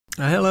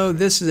Hello,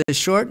 this is a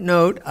short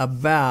note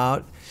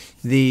about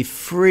the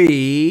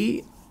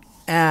free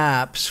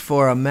apps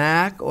for a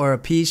Mac or a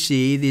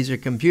PC. These are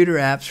computer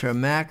apps for a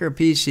Mac or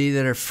PC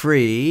that are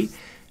free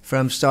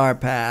from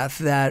Starpath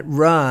that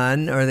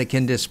run or that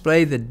can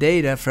display the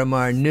data from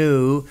our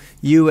new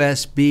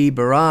USB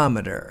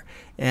barometer.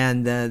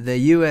 And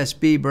the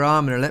USB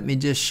barometer, let me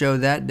just show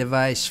that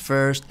device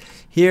first.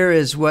 Here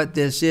is what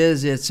this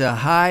is. It's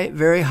a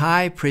very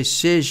high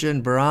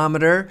precision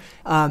barometer.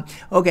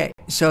 Okay,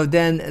 so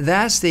then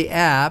that's the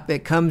app.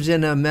 It comes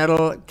in a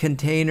metal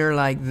container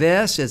like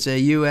this. It's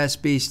a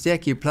USB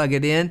stick. You plug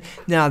it in.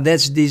 Now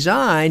that's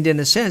designed in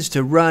a sense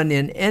to run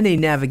in any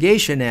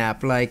navigation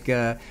app like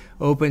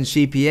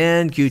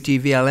OpenCPN,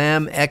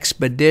 QTVLM,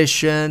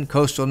 Expedition,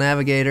 Coastal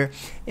Navigator.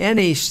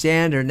 Any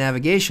standard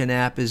navigation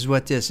app is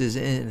what this is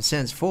in a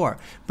sense for.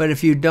 But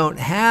if you don't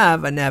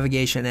have a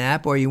navigation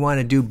app or you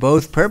want to do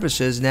both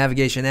purposes,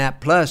 navigation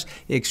app plus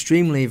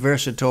extremely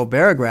versatile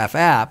barograph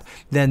app,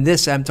 then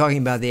this, I'm talking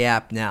about the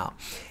app now.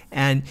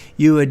 And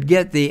you would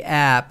get the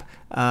app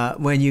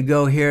when you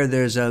go here.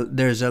 There's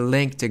a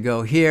link to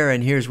go here,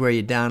 and here's where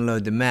you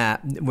download the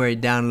map, where you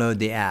download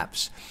the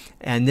apps.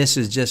 And this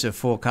is just a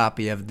full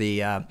copy of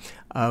the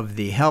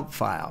help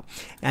file.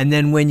 And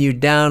then when you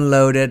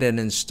download it and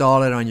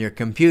install it on your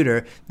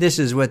computer, this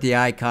is what the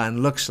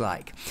icon looks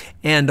like.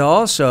 And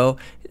also,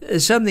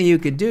 something you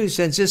could do,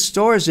 since this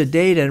stores the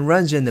data and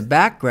runs in the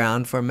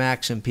background for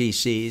Macs and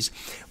PCs,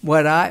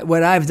 what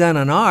I've done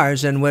on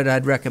ours and what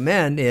I'd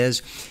recommend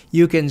is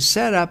you can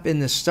set up in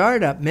the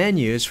startup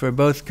menus for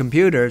both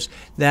computers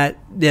that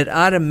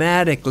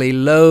automatically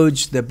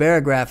loads the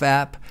barograph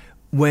app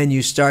when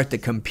you start the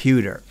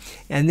computer.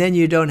 And then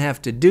you don't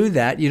have to do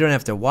that. You don't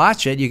have to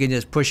watch it. You can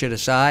just push it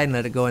aside and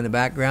let it go in the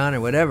background or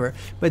whatever.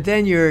 But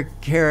then you're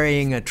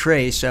carrying a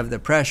trace of the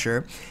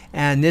pressure.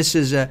 And this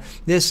is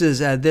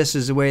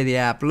the way the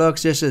app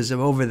looks. This is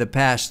over the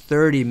past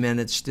 30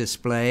 minutes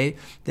display.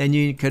 Then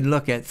you can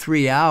look at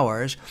 3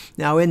 hours.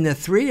 Now in the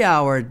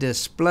 3-hour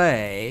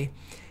display,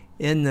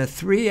 let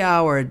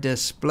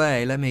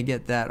me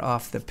get that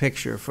off the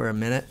picture for a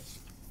minute.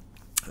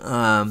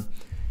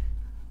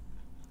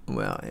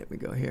 Well, here we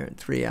go here in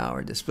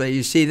 3-hour display.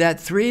 You see that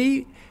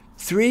 3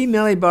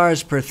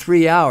 millibars per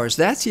 3 hours.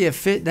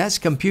 That's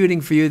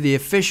computing for you the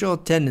official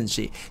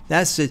tendency.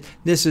 This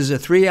is a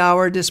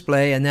 3-hour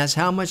display, and that's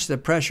how much the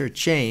pressure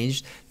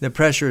changed. The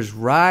pressure is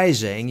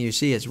rising. You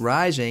see it's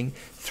rising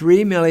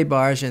 3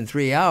 millibars in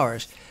 3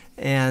 hours,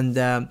 and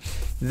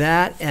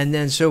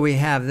then so we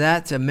have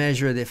that to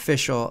measure the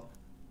official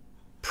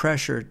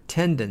pressure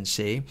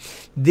tendency.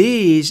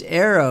 These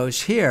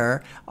arrows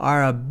here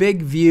are a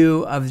big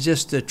view of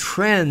just the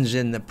trends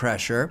in the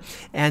pressure,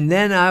 and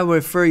then I will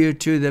refer you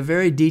to the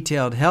very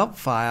detailed help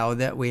file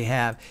that we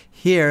have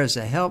here as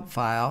a help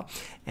file.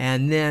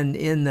 And then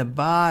in the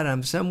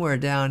bottom, somewhere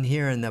down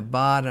here in the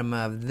bottom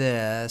of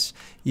this,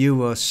 you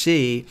will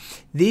see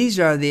these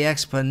are the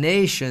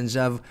explanations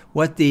of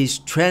what these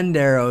trend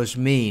arrows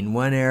mean.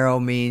 One arrow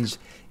means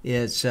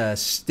it's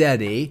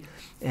steady,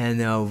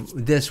 and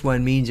this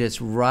one means it's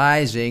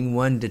rising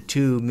 1 to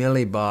 2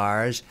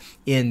 millibars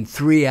in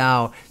 3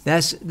 hours.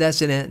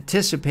 That's an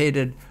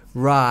anticipated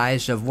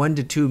rise of 1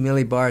 to 2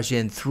 millibars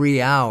in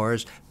 3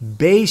 hours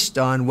based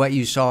on what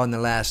you saw in the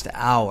last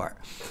hour,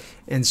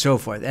 and so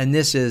forth. And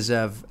this is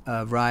of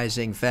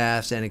rising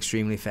fast and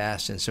extremely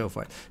fast and so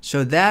forth.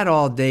 So that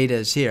all data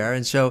is here.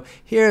 And so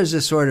here's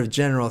the sort of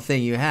general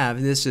thing you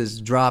have. This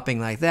is dropping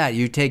like that.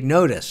 You take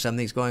notice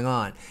something's going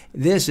on.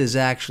 This is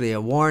actually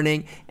a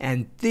warning,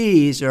 and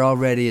these are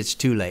already, it's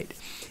too late.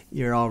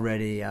 You're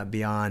already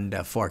beyond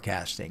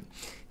forecasting.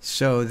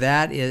 So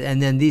that is,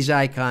 and then these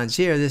icons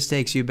here, this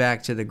takes you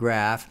back to the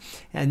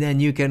graph, and then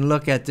you can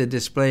look at the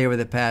display over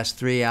the past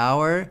 3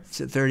 hours,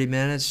 30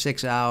 minutes,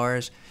 6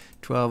 hours,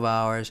 12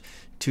 hours,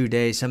 2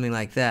 days, something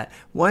like that.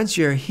 Once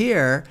you're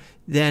here,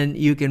 then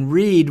you can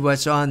read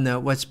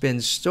what's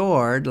been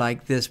stored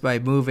like this by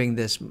moving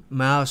this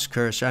mouse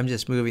cursor. I'm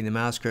just moving the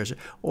mouse cursor,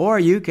 or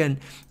you can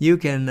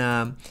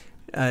drag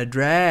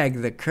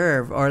the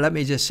curve, or let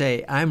me just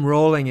say I'm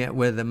rolling it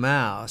with the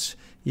mouse.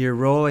 You're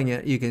rolling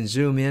it. You can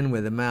zoom in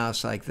with the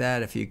mouse like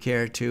that if you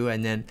care to,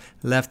 and then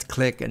left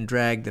click and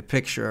drag the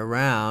picture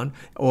around,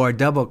 or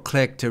double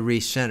click to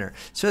recenter.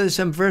 So there's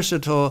some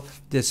versatile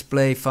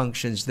display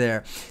functions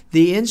there.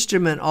 The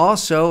instrument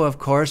also, of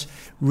course,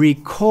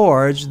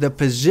 records the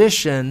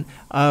position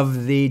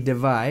of the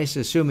device.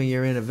 Assuming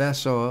you're in a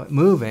vessel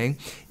moving,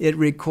 it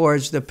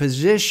records the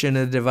position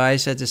of the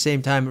device. At the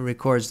same time, it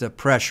records the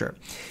pressure,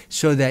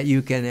 so that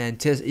you can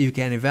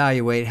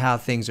evaluate how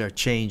things are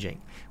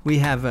changing. We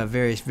have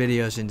various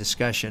videos and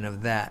discussion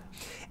of that.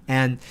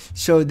 And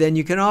so then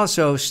you can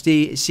also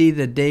see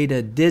the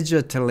data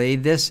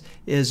digitally. This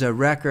is a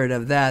record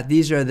of that.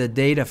 These are the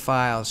data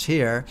files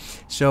here.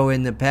 So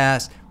in the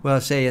past,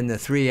 well, say in the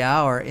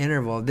 3-hour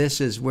interval,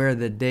 this is where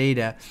the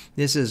data,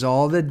 this is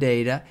all the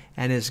data,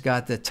 and it's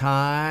got the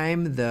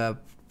time, the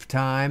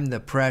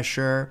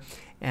pressure,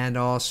 and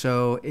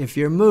also if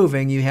you're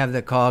moving, you have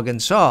the cog and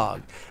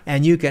sog.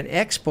 And you can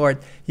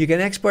export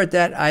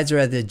that either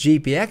as a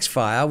GPX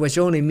file, which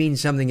only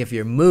means something if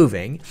you're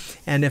moving.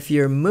 And if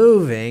you're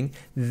moving,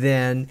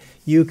 then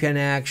you can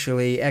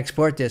actually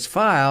export this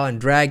file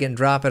and drag and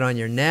drop it on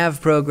your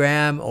nav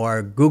program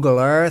or Google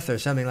Earth or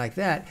something like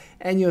that,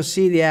 and you'll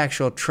see the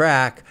actual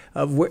track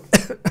of where,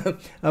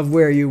 of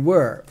where you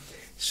were.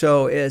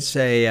 So it's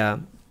a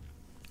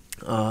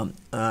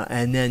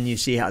and then you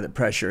see how the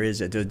pressure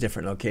is at those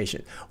different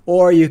locations.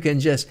 Or you can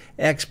just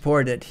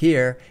export it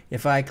here.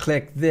 If I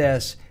click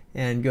this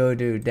and go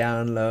to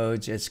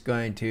downloads, it's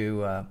going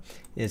to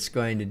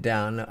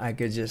download. I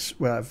could just,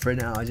 well, for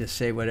now I'll just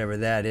say whatever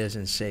that is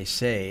and say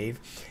save,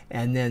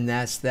 and then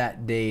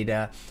that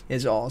data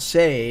is all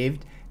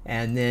saved.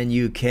 And then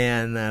you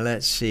can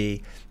let's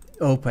see,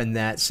 open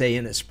that, say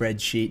in a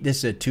spreadsheet. This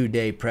is a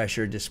 2-day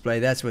pressure display.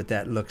 That's what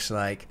that looks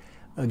like.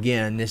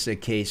 Again, this is a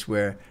case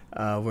where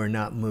we're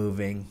not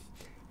moving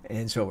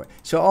and so forth.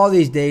 So all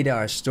these data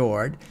are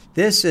stored.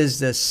 This is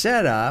the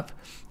setup.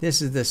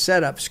 This is the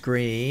setup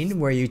screen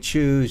where you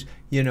choose,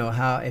 you know,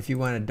 how, if you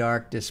want a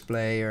dark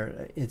display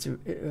or it's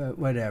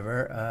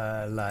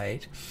whatever,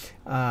 light.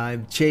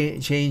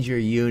 Change your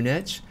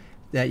units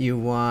that you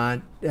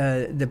want,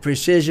 the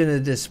precision of the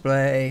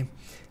display,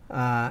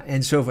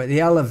 and so forth.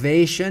 The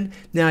elevation.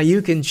 Now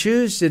you can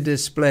choose to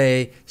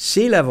display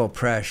sea level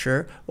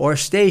pressure or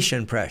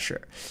station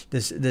pressure.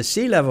 The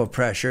sea level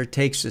pressure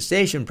takes the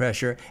station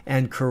pressure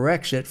and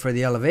corrects it for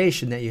the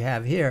elevation that you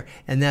have here,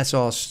 and that's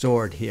all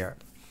stored here.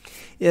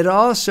 It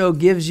also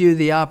gives you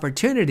the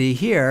opportunity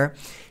here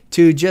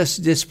to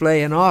just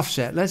display an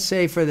offset. Let's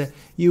say for the,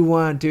 you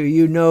want to,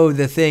 you know,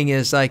 the thing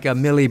is like a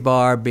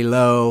millibar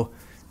below,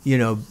 you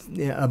know,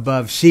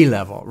 above sea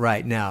level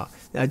right now.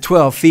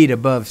 12 feet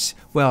above,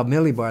 well,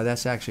 millibar,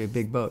 that's actually a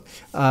big boat.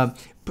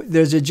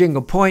 There's a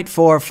jingle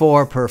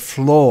 0.44 per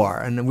floor,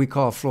 and we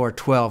call floor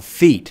 12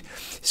 feet.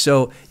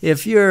 So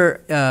if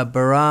your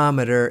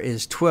barometer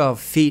is 12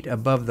 feet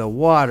above the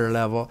water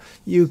level,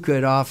 you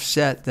could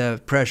offset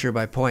the pressure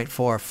by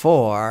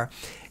 0.44,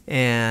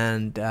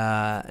 and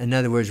in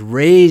other words,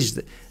 raise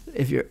the,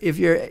 if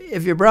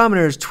your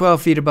barometer is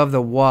 12 feet above the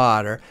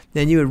water,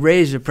 then you would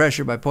raise the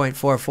pressure by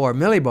 0.44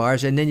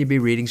 millibars, and then you'd be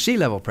reading sea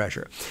level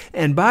pressure.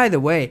 And by the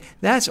way,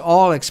 that's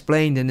all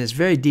explained in this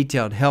very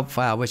detailed help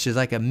file, which is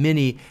like a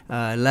mini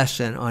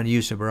lesson on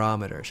use of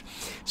barometers.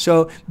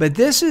 So, but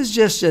this is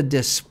just a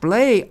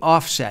display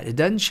offset. It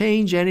doesn't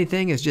change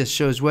anything. It just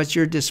shows what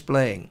you're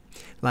displaying,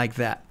 like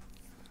that.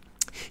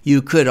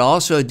 You could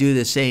also do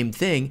the same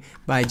thing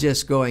by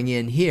just going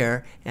in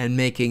here and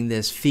making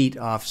this feet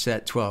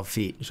offset 12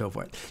 feet and so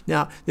forth.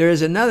 Now, there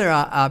is another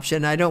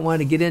option. I don't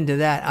want to get into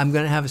that. I'm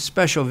going to have a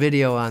special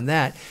video on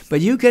that.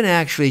 But you can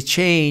actually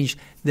change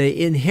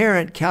the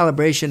inherent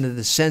calibration of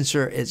the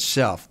sensor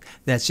itself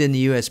that's in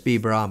the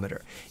USB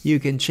barometer. You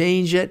can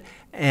change it.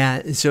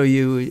 And so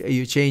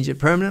you change it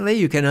permanently.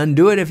 You can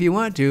undo it if you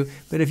want to.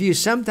 But if you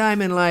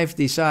sometime in life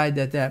decide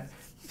that that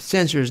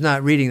sensor is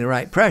not reading the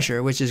right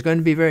pressure, which is going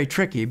to be very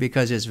tricky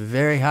because it's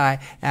very high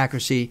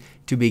accuracy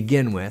to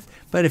begin with.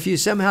 But if you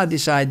somehow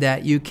decide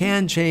that, you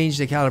can change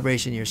the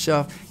calibration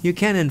yourself. You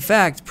can, in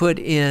fact, put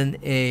in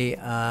a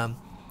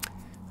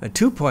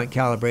 2-point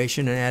calibration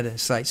and add a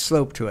slight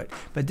slope to it.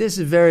 But this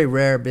is very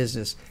rare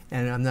business,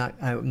 and I'm not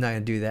going to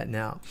do that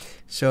now.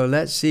 So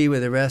let's see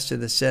with the rest of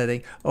the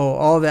setting. Oh,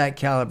 all that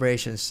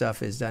calibration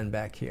stuff is done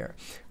back here.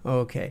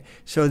 Okay,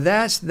 so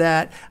that's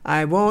that.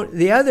 I won't,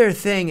 the other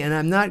thing, and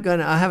I'm not going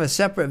to, I'll have a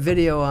separate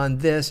video on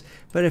this,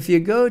 but if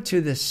you go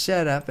to the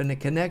setup and the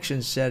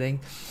connection setting,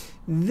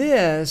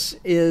 this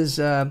is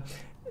a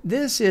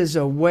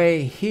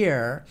way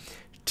here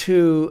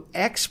to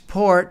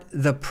export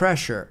the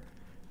pressure,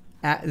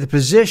 the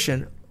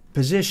position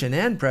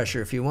and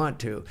pressure if you want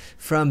to,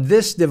 from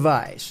this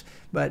device.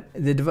 But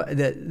the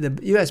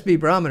USB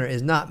barometer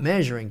is not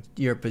measuring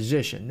your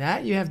position.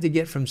 That you have to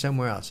get from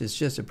somewhere else. It's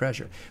just a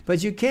pressure.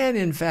 But you can,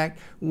 in fact,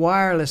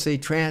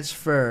 wirelessly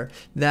transfer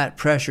that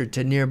pressure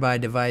to nearby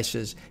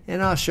devices.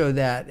 And I'll show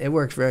that. It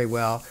works very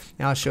well.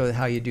 And I'll show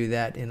how you do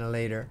that in a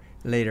later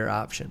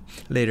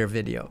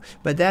video.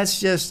 But that's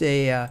just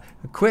a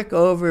quick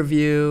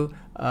overview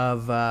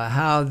of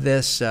how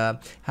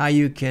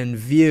you can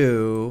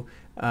view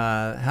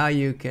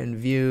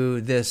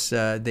this,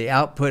 the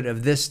output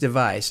of this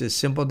device, this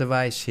simple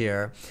device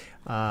here,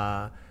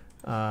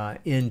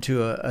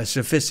 into a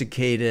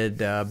sophisticated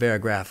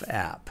barograph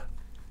app.